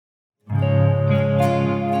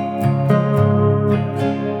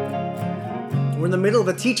in the middle of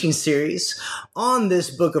a teaching series on this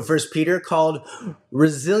book of First Peter called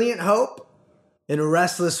Resilient Hope in a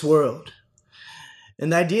Restless World.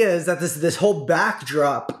 And the idea is that this whole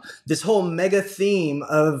backdrop, this whole mega theme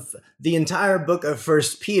of the entire book of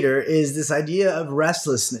First Peter is this idea of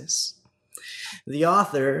restlessness. The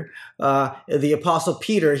author, the Apostle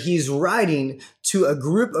Peter, he's writing to a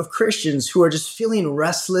group of Christians who are just feeling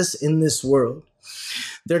restless in this world.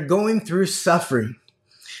 They're going through suffering.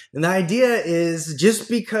 And the idea is just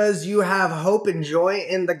because you have hope and joy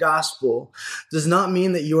in the gospel does not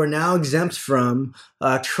mean that you are now exempt from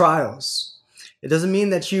trials. It doesn't mean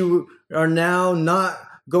that you are now not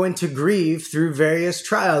going to grieve through various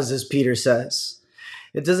trials, as Peter says.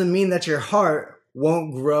 It doesn't mean that your heart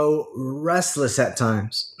won't grow restless at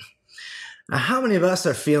times. Now, how many of us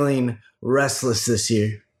are feeling restless this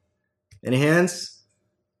year? Any hands?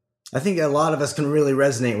 I think a lot of us can really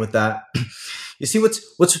resonate with that. You see,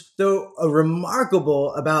 what's so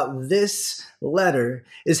remarkable about this letter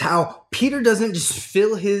is how Peter doesn't just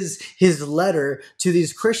fill his letter to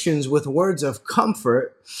these Christians with words of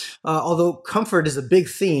comfort. Although comfort is a big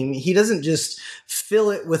theme, he doesn't just fill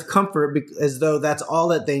it with comfort as though that's all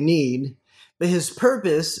that they need. But his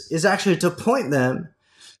purpose is actually to point them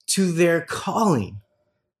to their calling.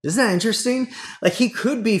 Isn't that interesting? Like he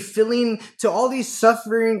could be filling, to all these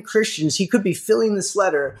suffering Christians, he could be filling this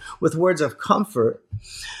letter with words of comfort.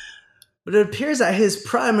 But it appears that his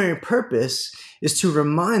primary purpose is to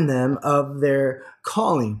remind them of their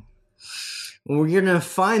calling. And we're going to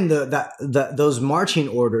find those marching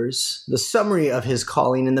orders, the summary of his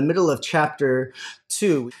calling in the middle of chapter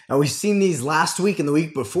 2. Now, we've seen these last week and the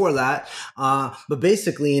week before that. But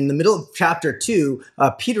basically, in the middle of chapter 2,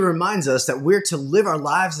 Peter reminds us that we're to live our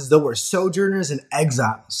lives as though we're sojourners and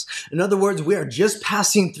exiles. In other words, we are just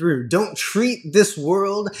passing through. Don't treat this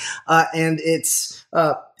world and its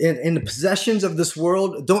in the possessions of this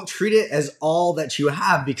world, don't treat it as all that you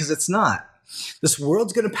have, because it's not. This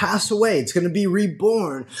world's going to pass away. It's going to be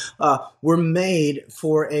reborn. We're made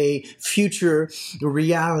for a future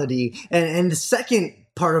reality. And the second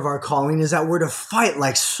part of our calling is that we're to fight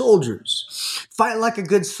like soldiers. Fight like a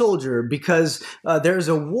good soldier, because there's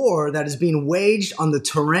a war that is being waged on the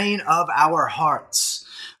terrain of our hearts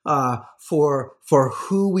for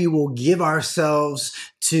who we will give ourselves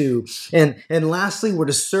to. And lastly, we're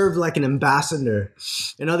to serve like an ambassador.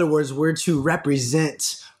 In other words, we're to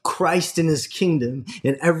represent Christ in his kingdom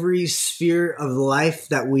in every sphere of life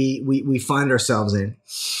that we find ourselves in.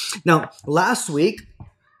 Now, last week,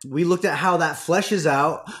 we looked at how that fleshes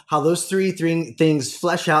out, how those three things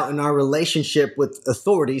flesh out in our relationship with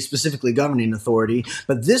authority, specifically governing authority.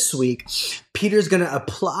 But this week, Peter's going to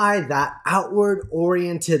apply that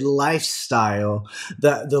outward-oriented lifestyle,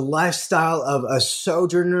 the lifestyle of a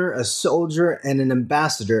sojourner, a soldier, and an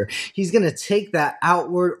ambassador. He's going to take that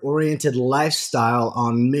outward-oriented lifestyle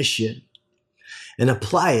on mission and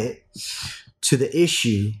apply it to the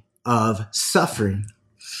issue of suffering.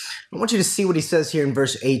 I want you to see what he says here in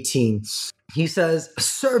verse 18. He says,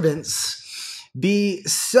 "Servants, be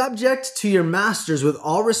subject to your masters with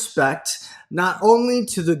all respect, not only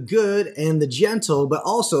to the good and the gentle, but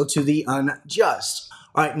also to the unjust."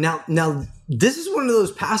 All right, now this is one of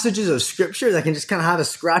those passages of scripture that can just kind of have us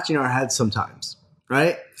scratching our heads sometimes,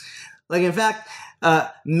 right? Like, in fact,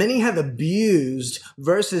 many have abused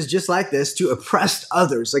verses just like this to oppress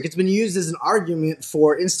others. Like, it's been used as an argument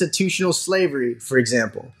for institutional slavery, for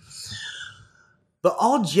example. But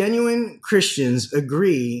all genuine Christians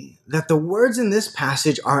agree that the words in this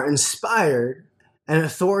passage are inspired and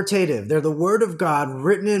authoritative. They're the word of God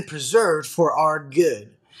written and preserved for our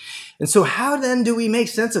good. And so how then do we make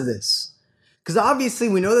sense of this? Because obviously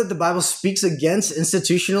we know that the Bible speaks against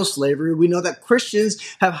institutional slavery. We know that Christians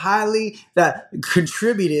have that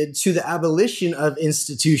contributed to the abolition of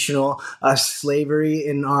institutional slavery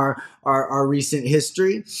in our recent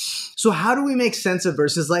history. So how do we make sense of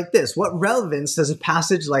verses like this? What relevance does a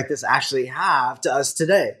passage like this actually have to us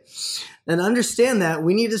today? And understand that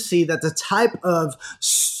we need to see that the type of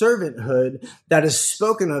servanthood that is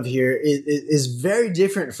spoken of here is very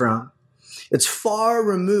different from. It's far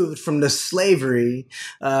removed from the slavery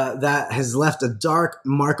that has left a dark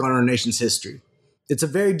mark on our nation's history. It's a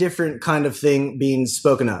very different kind of thing being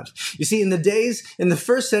spoken of. You see, in the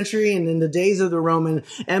first century and in the days of the Roman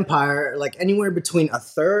Empire, like anywhere between a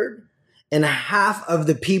third and half of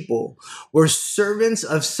the people were servants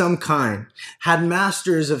of some kind, had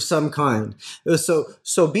masters of some kind.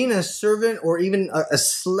 So being a servant or even a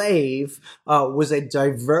slave was a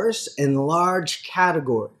diverse and large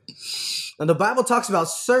category. Now, the Bible talks about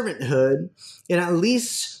servanthood in at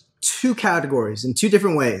least two categories in two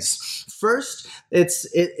different ways. First,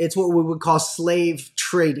 it's what we would call slave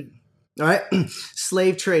trading. All right,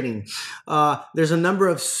 slave trading. There's a number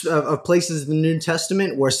of places in the New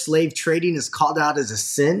Testament where slave trading is called out as a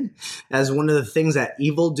sin, as one of the things that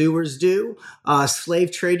evildoers do.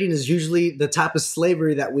 Slave trading is usually the type of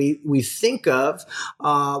slavery that we think of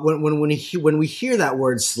when we hear that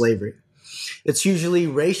word slavery. It's usually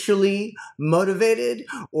racially motivated,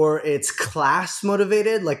 or it's class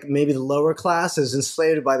motivated, like maybe the lower class is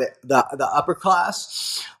enslaved by the upper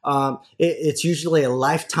class. It's usually a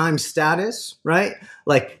lifetime status, right?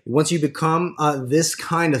 Like once you become this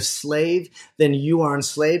kind of slave, then you are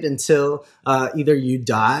enslaved until either you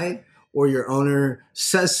die or your owner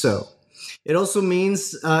says so. It also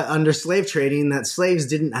means under slave trading that slaves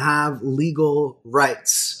didn't have legal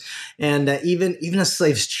rights, and even a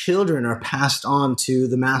slave's children are passed on to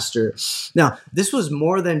the master. Now, this was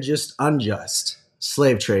more than just unjust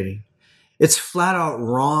slave trading. It's flat out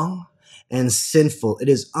wrong and sinful. It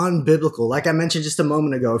is unbiblical. Like I mentioned just a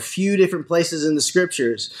moment ago, a few different places in the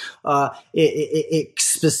scriptures, it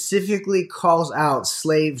specifically calls out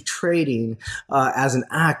slave trading as an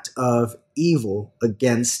act of evil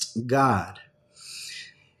against God.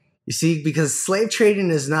 You see, because slave trading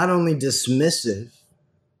is not only dismissive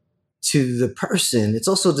to the person, it's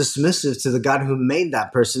also dismissive to the God who made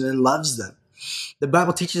that person and loves them. The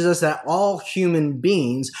Bible teaches us that all human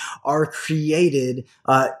beings are created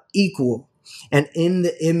equal and in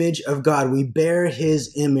the image of God. We bear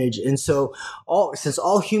his image. And so since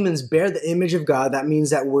all humans bear the image of God, that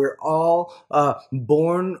means that we're all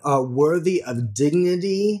born worthy of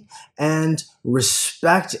dignity and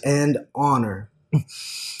respect and honor.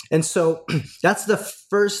 And so that's the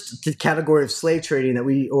first category of slave trading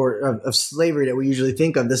of slavery that we usually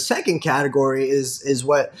think of. The second category is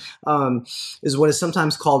what is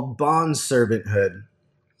sometimes called bond servanthood.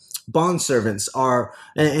 Bond servants are,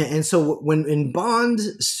 and so when in bond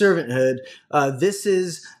servanthood, this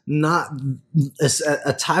is not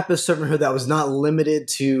a type of servanthood that was not limited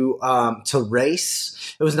to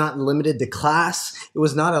race. It was not limited to class. It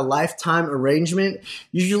was not a lifetime arrangement.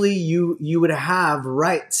 Usually, you would have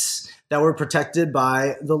rights that were protected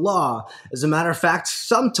by the law. As a matter of fact,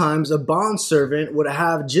 sometimes a bond servant would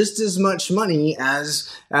have just as much money as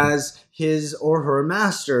his or her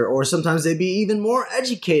master, or sometimes they'd be even more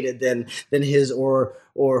educated than his or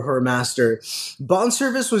her master. Bond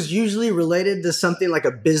service was usually related to something like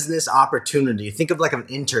a business opportunity. Think of like an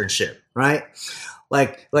internship, right?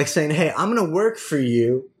 Like saying, hey, I'm going to work for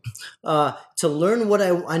you to learn what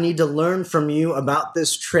I need to learn from you about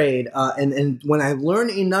this trade. And when I learn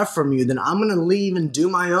enough from you, then I'm going to leave and do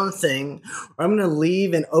my own thing. Or I'm going to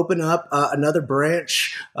leave and open up another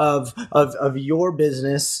branch of your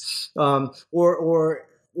business. Or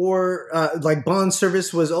like bond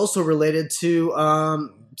service was also related to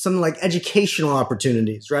something like educational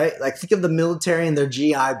opportunities, right? Like think of the military and their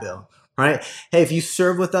GI Bill. Right? Hey, if you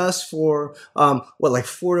serve with us for like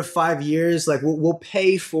 4 to 5 years, like we'll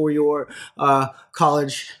pay for your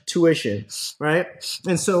college tuition, right?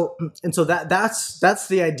 And so that's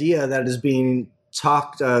the idea that is being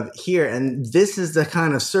talked of here, and this is the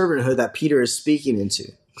kind of servanthood that Peter is speaking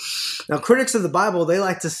into. Now, critics of the Bible, they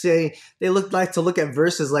like to look at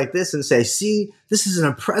verses like this and say, see, this is an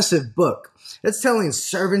oppressive book. It's telling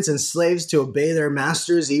servants and slaves to obey their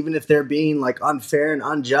masters, even if they're being like unfair and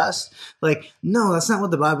unjust. Like, no, that's not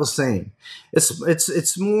what the Bible's saying.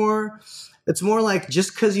 It's more like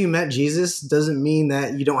just because you met Jesus doesn't mean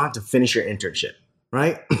that you don't have to finish your internship,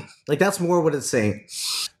 right? Like that's more what it's saying.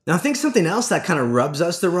 Now, I think something else that kind of rubs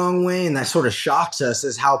us the wrong way and that sort of shocks us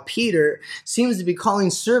is how Peter seems to be calling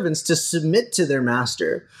servants to submit to their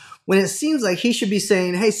master, when it seems like he should be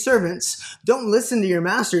saying, hey, servants, don't listen to your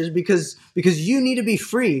masters because you need to be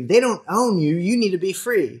free. They don't own you. You need to be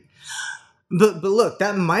free. But look,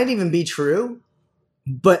 that might even be true.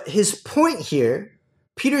 But Peter's point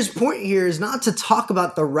here is not to talk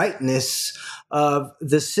about the rightness of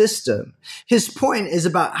the system. His point is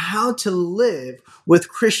about how to live with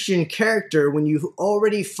Christian character when you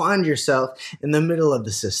already find yourself in the middle of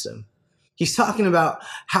the system. He's talking about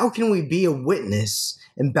how can we be a witness,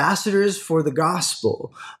 ambassadors for the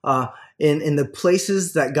gospel in the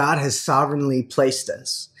places that God has sovereignly placed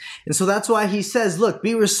us. And so that's why he says, look,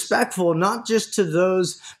 be respectful, not just to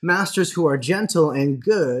those masters who are gentle and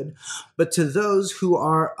good, but to those who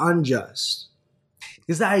are unjust.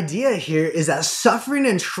 Because the idea here is that suffering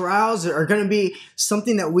and trials are going to be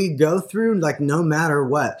something that we go through, like no matter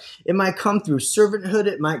what. It might come through servanthood.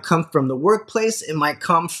 It might come from the workplace. It might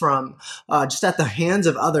come from just at the hands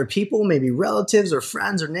of other people, maybe relatives or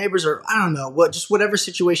friends or neighbors, or I don't know, just whatever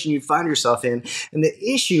situation you find yourself in. And the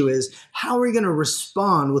issue is, how are we going to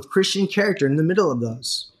respond with Christian character in the middle of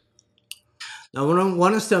those? Now, what I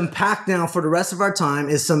want us to unpack now for the rest of our time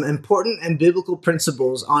is some important and biblical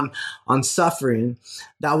principles on suffering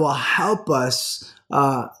that will help us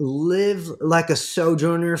live like a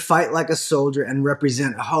sojourner, fight like a soldier, and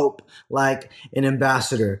represent hope like an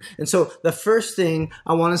ambassador. And so the first thing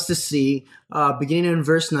I want us to see, beginning in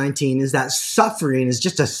verse 19, is that suffering is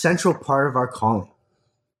just a central part of our calling.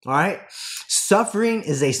 All right? Suffering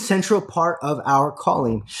is a central part of our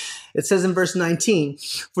calling. It says in verse 19,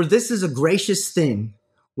 "For this is a gracious thing,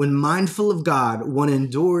 when mindful of God, one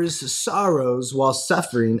endures sorrows while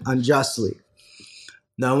suffering unjustly."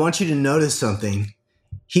 Now, I want you to notice something.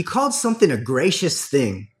 He called something a gracious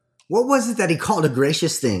thing. What was it that he called a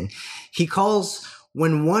gracious thing? He calls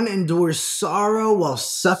when one endures sorrow while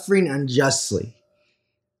suffering unjustly.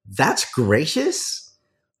 That's gracious?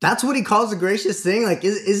 That's what he calls a gracious thing? Like,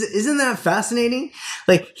 isn't that fascinating?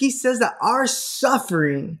 Like, he says that our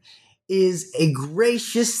suffering is a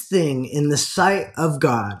gracious thing in the sight of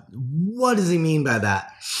God. What does he mean by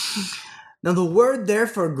that? Now, the word there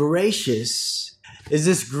for gracious is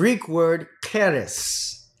this Greek word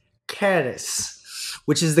charis,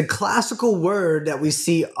 which is the classical word that we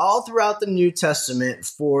see all throughout the New Testament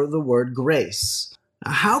for the word grace.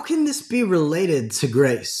 Now, how can this be related to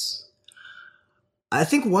grace? I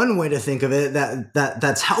think one way to think of it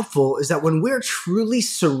that's helpful is that when we're truly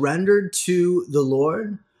surrendered to the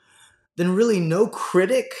Lord, then really no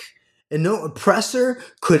critic and no oppressor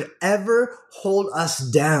could ever hold us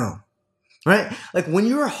down, right? Like when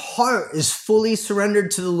your heart is fully surrendered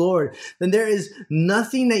to the Lord, then there is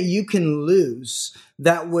nothing that you can lose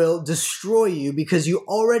that will destroy you, because you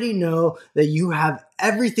already know that you have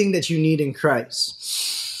everything that you need in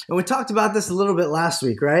Christ. And we talked about this a little bit last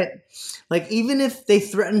week, right? Like, even if they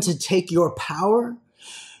threaten to take your power,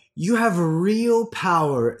 you have real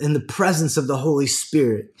power in the presence of the Holy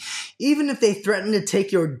Spirit. Even if they threaten to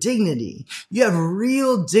take your dignity, you have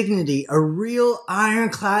real dignity, a real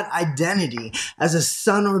ironclad identity as a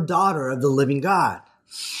son or daughter of the living God.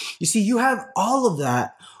 You see, you have all of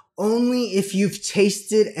that only if you've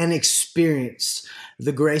tasted and experienced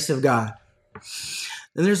the grace of God.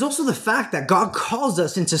 And there's also the fact that God calls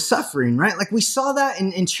us into suffering, right? Like we saw that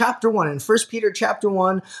in chapter 1, in 1 Peter chapter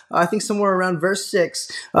 1, I think somewhere around verse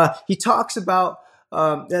 6, he talks about,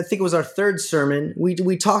 I think it was our third sermon,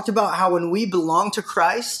 we talked about how when we belong to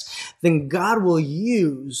Christ, then God will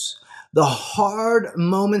use the hard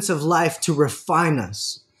moments of life to refine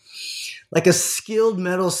us. Like a skilled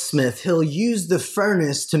metalsmith, he'll use the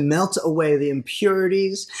furnace to melt away the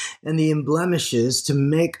impurities and the blemishes to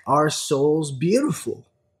make our souls beautiful.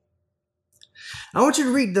 I want you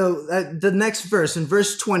to read the next verse. In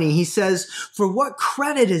verse 20, he says, "For what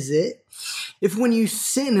credit is it if when you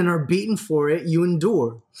sin and are beaten for it, you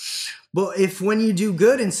endure? But if when you do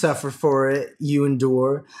good and suffer for it, you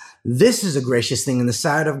endure, this is a gracious thing in the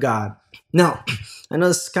sight of God." Now, I know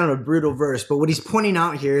this is kind of a brutal verse, but what he's pointing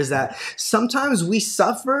out here is that sometimes we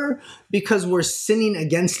suffer because we're sinning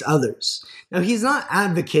against others. Now, he's not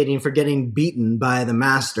advocating for getting beaten by the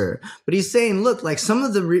master, but he's saying, look, like some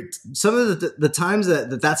of the times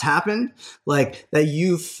that's happened, like that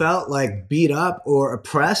you felt like beat up or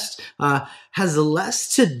oppressed, has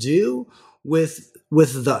less to do with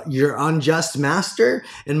your unjust master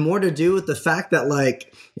and more to do with the fact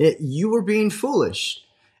that you were being foolish.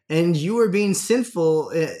 And you were being sinful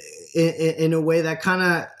in a way that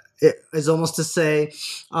kind of is almost to say,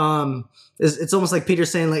 it's almost like Peter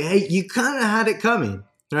saying, like, hey, you kind of had it coming,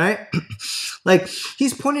 right? Like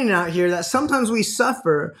he's pointing out here that sometimes we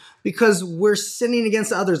suffer because we're sinning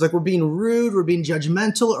against others, like we're being rude, we're being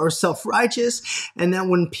judgmental or self-righteous, and that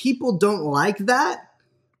when people don't like that,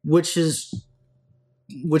 which is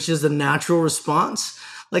the natural response,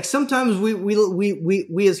 like sometimes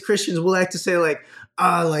we as Christians will like to say like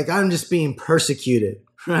I'm just being persecuted,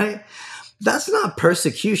 right? That's not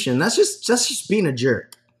persecution. That's just being a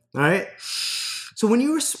jerk, all right? So when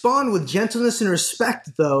you respond with gentleness and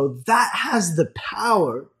respect, though, that has the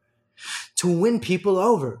power to win people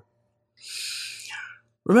over.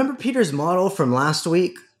 Remember Peter's model from last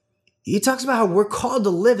week? He talks about how we're called to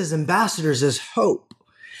live as ambassadors, as hope,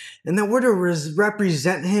 and that we're to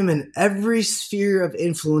represent him in every sphere of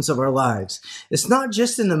influence of our lives. It's not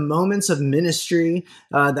just in the moments of ministry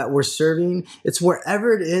that we're serving. It's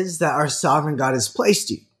wherever it is that our sovereign God has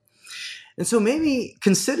placed you. And so maybe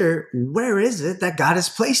consider, where is it that God has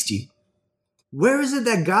placed you? Where is it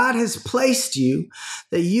that God has placed you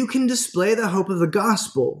that you can display the hope of the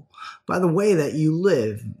gospel by the way that you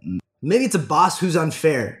live? Maybe it's a boss who's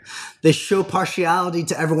unfair. They show partiality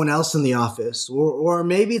to everyone else in the office. Or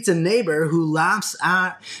maybe it's a neighbor who laughs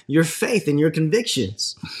at your faith and your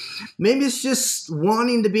convictions. Maybe it's just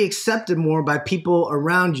wanting to be accepted more by people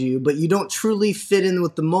around you, but you don't truly fit in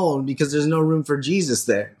with the mold because there's no room for Jesus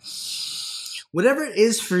there. Whatever it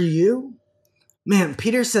is for you, man,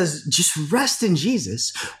 Peter says, just rest in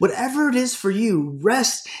Jesus. Whatever it is for you,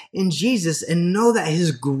 rest in Jesus and know that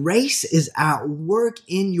his grace is at work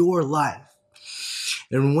in your life.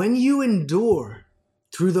 And when you endure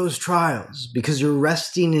through those trials, because you're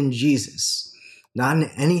resting in Jesus, not in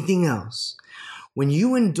anything else, when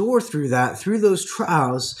you endure through those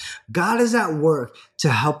trials, God is at work to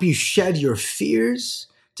help you shed your fears,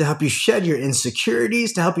 to help you shed your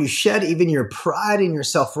insecurities, to help you shed even your pride and your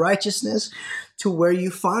self-righteousness, to where you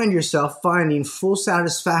find yourself finding full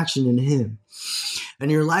satisfaction in him. And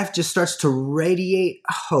your life just starts to radiate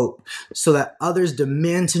hope so that others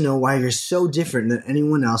demand to know why you're so different than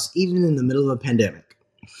anyone else, even in the middle of a pandemic.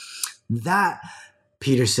 That,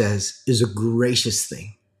 Peter says, is a gracious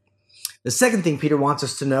thing. The second thing Peter wants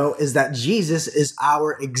us to know is that Jesus is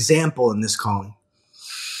our example in this calling.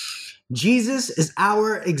 Jesus is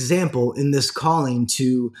our example in this calling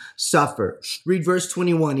to suffer. Read verse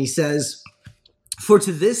 21. He says, "For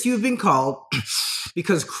to this you have been called,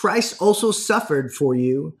 because Christ also suffered for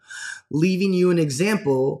you, leaving you an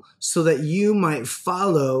example so that you might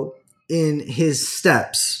follow in his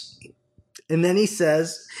steps." And then he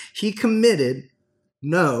says, he committed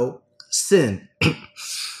no sin.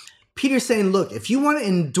 Peter's saying, look, if you want to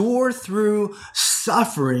endure through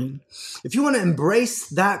suffering, if you want to embrace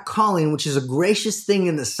that calling, which is a gracious thing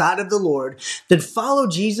in the sight of the Lord, then follow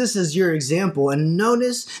Jesus as your example and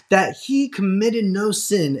notice that he committed no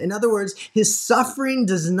sin. In other words, his suffering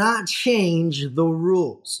does not change the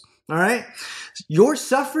rules. All right? Your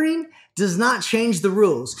suffering does not change the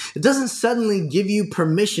rules. It doesn't suddenly give you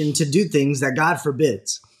permission to do things that God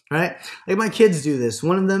forbids. Right? Like my kids do this.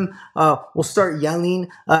 One of them will start yelling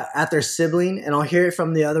at their sibling, and I'll hear it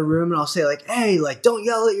from the other room, and I'll say like, hey, like, don't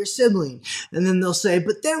yell at your sibling. And then they'll say,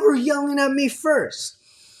 but they were yelling at me first.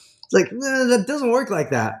 It's like, that doesn't work like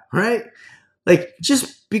that, right? Like,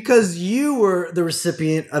 just because you were the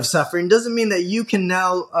recipient of suffering doesn't mean that you can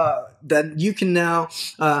now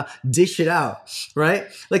dish it out, right?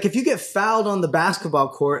 Like, if you get fouled on the basketball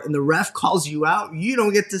court and the ref calls you out, you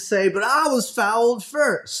don't get to say, but I was fouled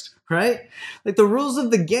first, right? Like, the rules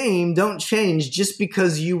of the game don't change just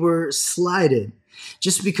because you were slighted,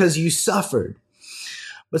 just because you suffered.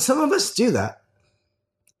 But some of us do that.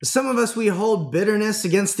 Some of us, we hold bitterness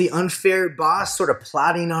against the unfair boss, sort of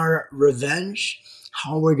plotting our revenge,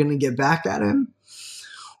 how we're going to get back at him.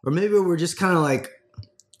 Or maybe we're just kind of like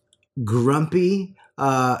grumpy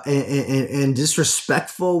and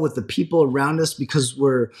disrespectful with the people around us because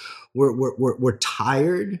we're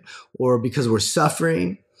tired or because we're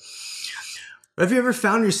suffering. Or have you ever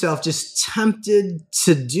found yourself just tempted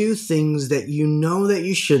to do things that you know that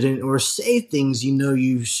you shouldn't, or say things you know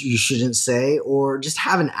you shouldn't say, or just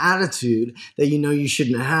have an attitude that you know you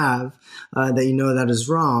shouldn't have, that you know that is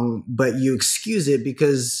wrong, but you excuse it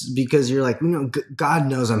because you're like, God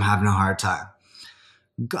knows I'm having a hard time.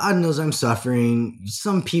 God knows I'm suffering.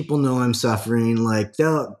 Some people know I'm suffering. Like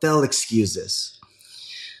they'll excuse this.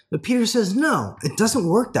 But Peter says, no, it doesn't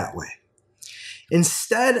work that way.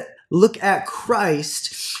 Instead, look at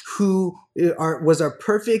Christ, who was our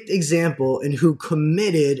perfect example and who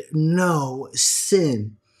committed no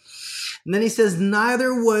sin. And then he says,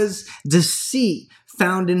 neither was deceit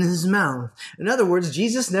found in his mouth. In other words,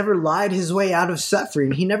 Jesus never lied his way out of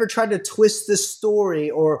suffering. He never tried to twist the story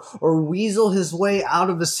or weasel his way out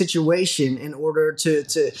of a situation in order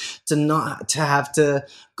to not to have to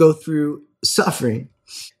go through suffering.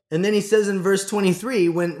 And then he says in verse 23,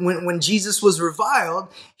 when Jesus was reviled,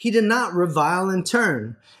 he did not revile in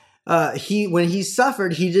turn. When he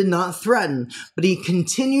suffered, he did not threaten, but he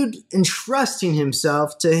continued entrusting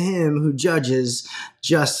himself to him who judges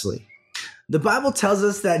justly. The Bible tells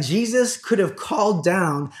us that Jesus could have called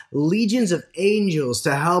down legions of angels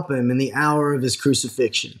to help him in the hour of his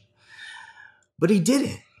crucifixion, but he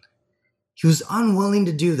didn't. He was unwilling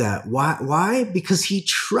to do that. Why? Because he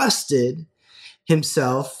trusted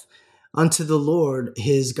himself unto the Lord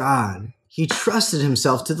his God. He trusted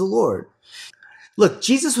himself to the Lord. Look,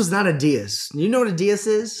 Jesus was not a deist. You know what a deist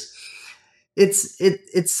is?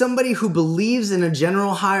 It's somebody who believes in a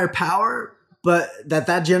general higher power, but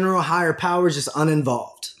that general higher power is just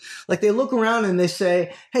uninvolved. Like they look around and they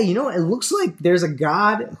say, hey, it looks like there's a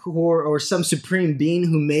God or some supreme being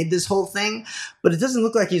who made this whole thing, but it doesn't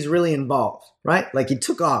look like he's really involved, right? Like he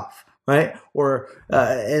took off, right? Or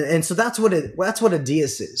and so that's what a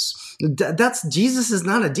deist is. That's Jesus is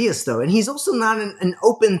not a deist though, and he's also not an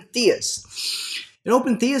open theist. An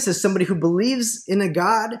open theist is somebody who believes in a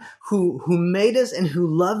God who made us and who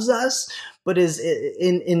loves us, but is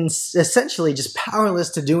in essentially just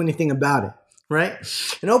powerless to do anything about it. Right?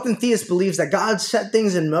 An open theist believes that God set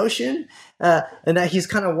things in motion and that he's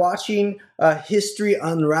kind of watching history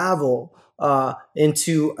unravel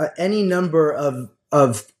into any number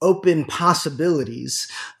of open possibilities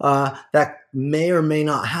that may or may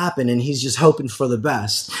not happen, and he's just hoping for the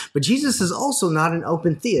best. But Jesus is also not an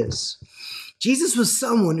open theist. Jesus was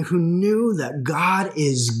someone who knew that God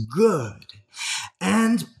is good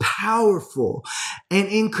and powerful and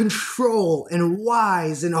in control and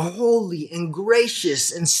wise and holy and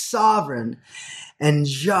gracious and sovereign and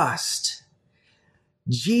just.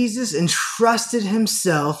 Jesus entrusted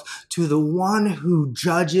himself to the one who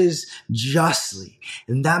judges justly.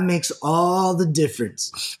 And that makes all the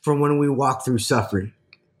difference from when we walk through suffering.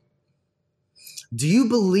 Do you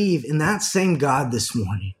believe in that same God this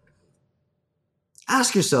morning?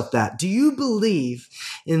 Ask yourself that. Do you believe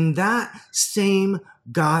in that same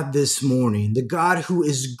God this morning? The God who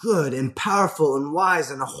is good and powerful and wise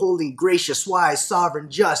and holy, gracious, wise, sovereign,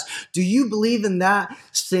 just. Do you believe in that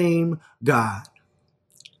same God?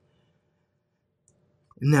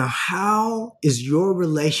 Now, how is your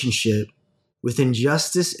relationship with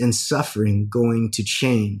injustice and suffering going to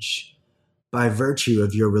change by virtue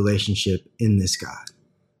of your relationship in this God?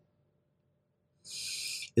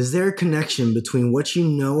 Is there a connection between what you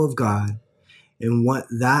know of God and what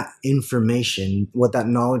that information, what that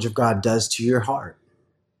knowledge of God does to your heart?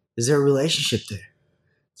 Is there a relationship there?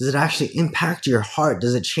 Does it actually impact your heart?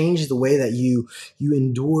 Does it change the way that you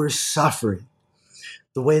endure suffering?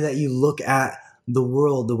 The way that you look at the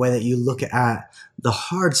world, the way that you look at the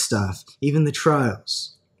hard stuff, even the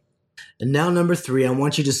trials? And now, number 3, I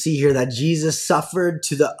want you to see here that Jesus suffered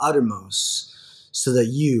to the uttermost so that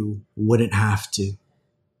you wouldn't have to.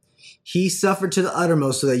 He suffered to the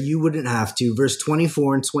uttermost so that you wouldn't have to. Verse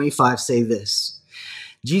 24 and 25 say this: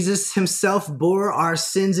 Jesus himself bore our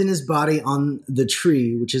sins in his body on the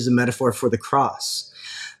tree, which is a metaphor for the cross,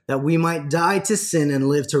 that we might die to sin and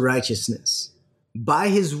live to righteousness. By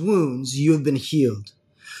his wounds you have been healed.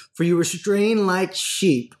 For you were straying like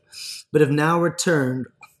sheep, but have now returned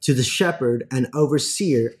to the shepherd and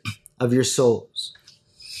overseer of your souls.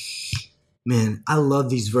 Man, I love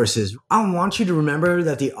these verses. I want you to remember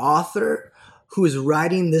that the author who is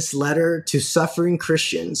writing this letter to suffering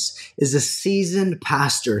Christians is a seasoned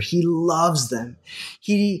pastor. He loves them.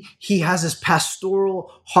 He has this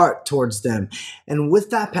pastoral heart towards them. And with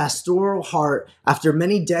that pastoral heart, after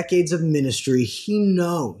many decades of ministry, he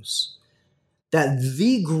knows that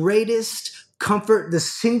the greatest comfort, the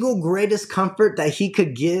single greatest comfort that he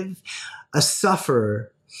could give a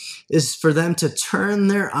sufferer is for them to turn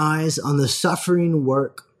their eyes on the suffering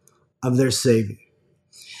work of their Savior.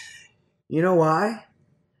 You know why?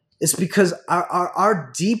 It's because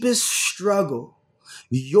our deepest struggle,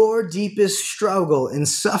 your deepest struggle in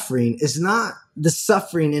suffering is not the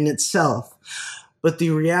suffering in itself, but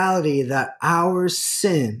the reality that our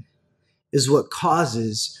sin is what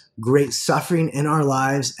causes great suffering in our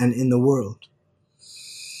lives and in the world.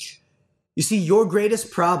 You see, your greatest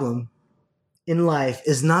problem in life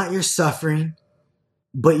is not your suffering,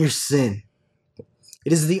 but your sin.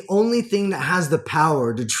 It is the only thing that has the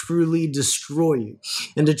power to truly destroy you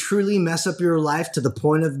and to truly mess up your life to the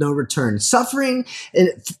point of no return. Suffering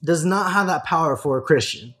does not have that power for a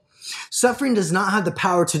Christian. Suffering does not have the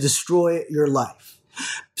power to destroy your life.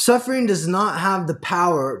 Suffering does not have the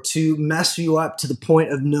power to mess you up to the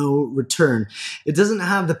point of no return. It doesn't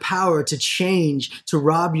have the power to change, to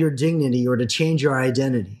rob your dignity or to change your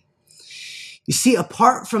identity. You see,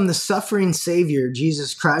 apart from the suffering Savior,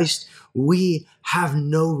 Jesus Christ, we have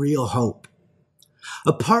no real hope.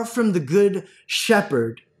 Apart from the Good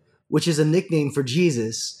Shepherd, which is a nickname for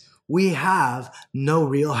Jesus, we have no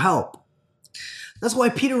real help. That's why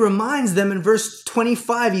Peter reminds them in verse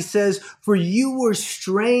 25, he says, "For you were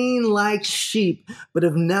straying like sheep, but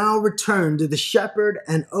have now returned to the shepherd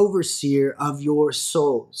and overseer of your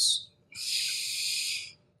souls."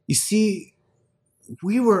 You see,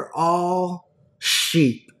 we were all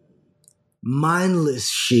sheep, mindless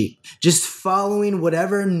sheep, just following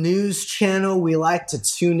whatever news channel we like to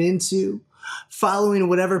tune into, following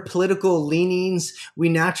whatever political leanings we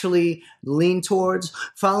naturally lean towards,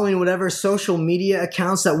 following whatever social media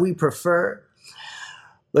accounts that we prefer.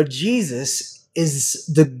 But Jesus is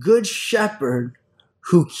the good shepherd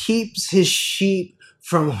who keeps his sheep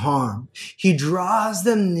from harm. He draws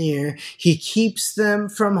them near. He keeps them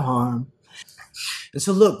from harm. And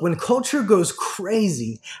so look, when culture goes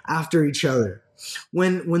crazy after each other,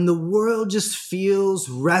 when the world just feels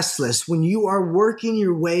restless, when you are working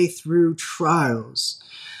your way through trials,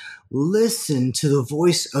 listen to the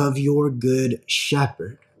voice of your good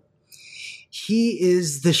shepherd. He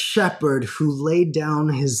is the shepherd who laid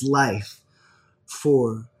down his life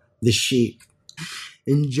for the sheep.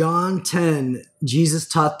 In John 10, Jesus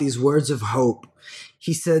taught these words of hope.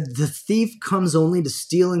 He said, "The thief comes only to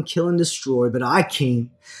steal and kill and destroy, but I came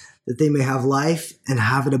that they may have life and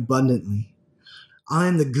have it abundantly. I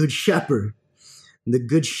am the good shepherd. And the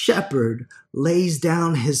good shepherd lays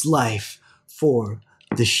down his life for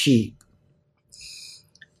the sheep."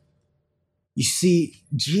 You see,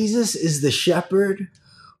 Jesus is the shepherd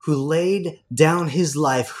who laid down his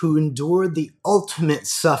life, who endured the ultimate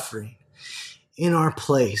suffering in our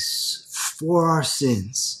place for our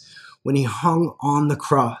sins when he hung on the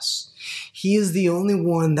cross. He is the only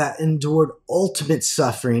one that endured ultimate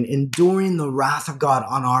suffering, enduring the wrath of God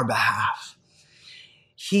on our behalf.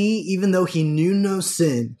 He, even though he knew no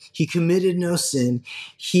sin, he committed no sin,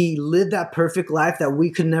 he lived that perfect life that we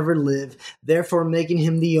could never live, therefore making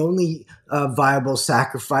him the only viable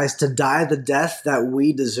sacrifice to die the death that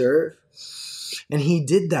we deserve. And he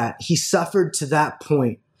did that. He suffered to that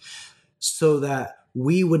point so that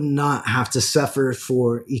we would not have to suffer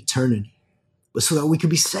for eternity, but so that we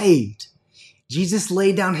could be saved. Jesus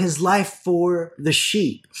laid down his life for the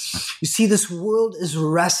sheep. You see, this world is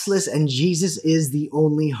restless and Jesus is the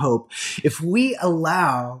only hope. If we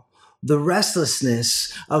allow the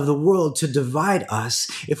restlessness of the world to divide us,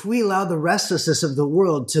 if we allow the restlessness of the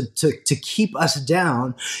world to keep us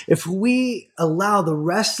down, if we allow the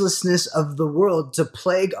restlessness of the world to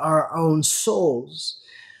plague our own souls,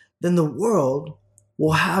 then the world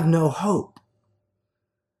will have no hope.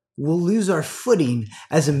 We'll lose our footing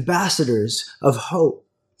as ambassadors of hope.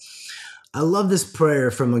 I love this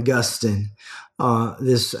prayer from Augustine,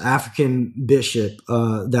 this African bishop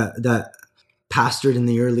that pastored in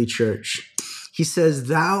the early church. He says,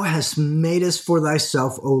 "Thou hast made us for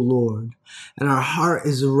thyself, O Lord, and our heart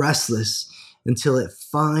is restless until it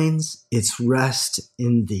finds its rest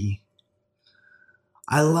in thee."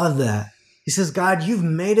 I love that. He says, God, you've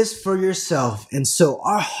made us for yourself, and so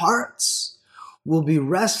our hearts will be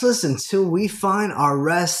restless until we find our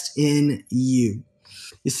rest in you.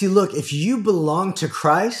 You see, look, if you belong to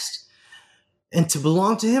Christ and to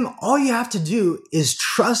belong to him, all you have to do is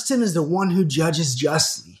trust him as the one who judges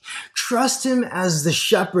justly. Trust him as the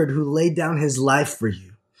shepherd who laid down his life for you.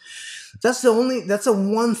 That's the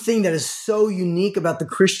one thing that is so unique about the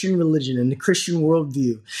Christian religion and the Christian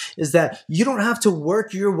worldview, is that you don't have to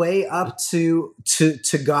work your way up to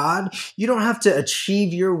God. You don't have to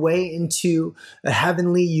achieve your way into a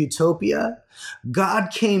heavenly utopia.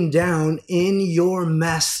 God came down in your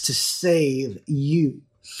mess to save you.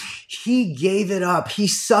 He gave it up. He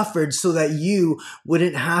suffered so that you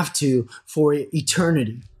wouldn't have to for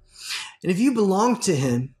eternity. And if you belong to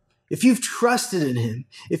him, if you've trusted in him,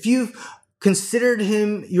 if you've considered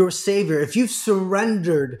him your savior, if you've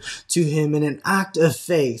surrendered to him in an act of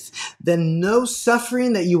faith, then no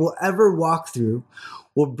suffering that you will ever walk through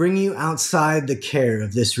will bring you outside the care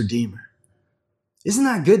of this Redeemer. Isn't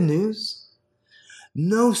that good news?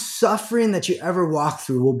 No suffering that you ever walk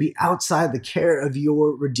through will be outside the care of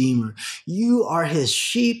your Redeemer. You are his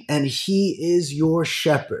sheep and he is your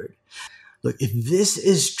shepherd. Look, if this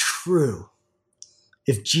is true,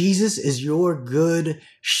 if Jesus is your good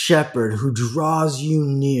shepherd who draws you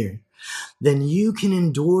near, then you can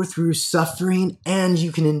endure through suffering and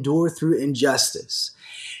you can endure through injustice.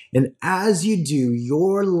 And as you do,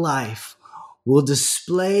 your life will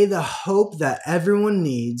display the hope that everyone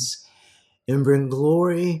needs and bring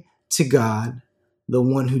glory to God, the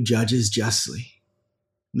one who judges justly.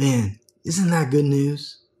 Man, isn't that good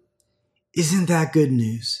news? Isn't that good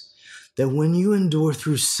news? That when you endure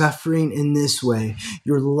through suffering in this way,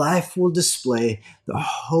 your life will display the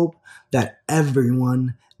hope that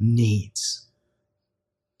everyone needs.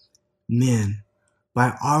 Man,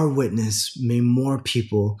 by our witness, may more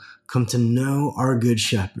people come to know our good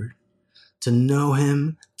shepherd, to know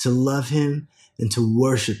him, to love him, and to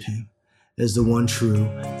worship him as the one true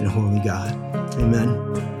and holy God. Amen.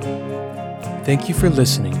 Thank you for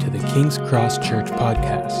listening to the King's Cross Church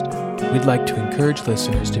podcast. We'd like to encourage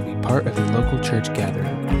listeners to be part of a local church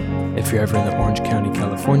gathering. If you're ever in the Orange County,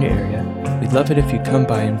 California area, we'd love it if you come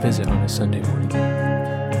by and visit on a Sunday morning.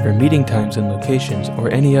 For meeting times and locations or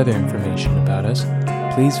any other information about us,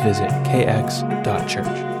 please visit kx.church.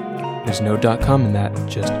 There's no .com in that,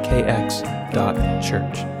 just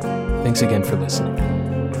kx.church. Thanks again for listening.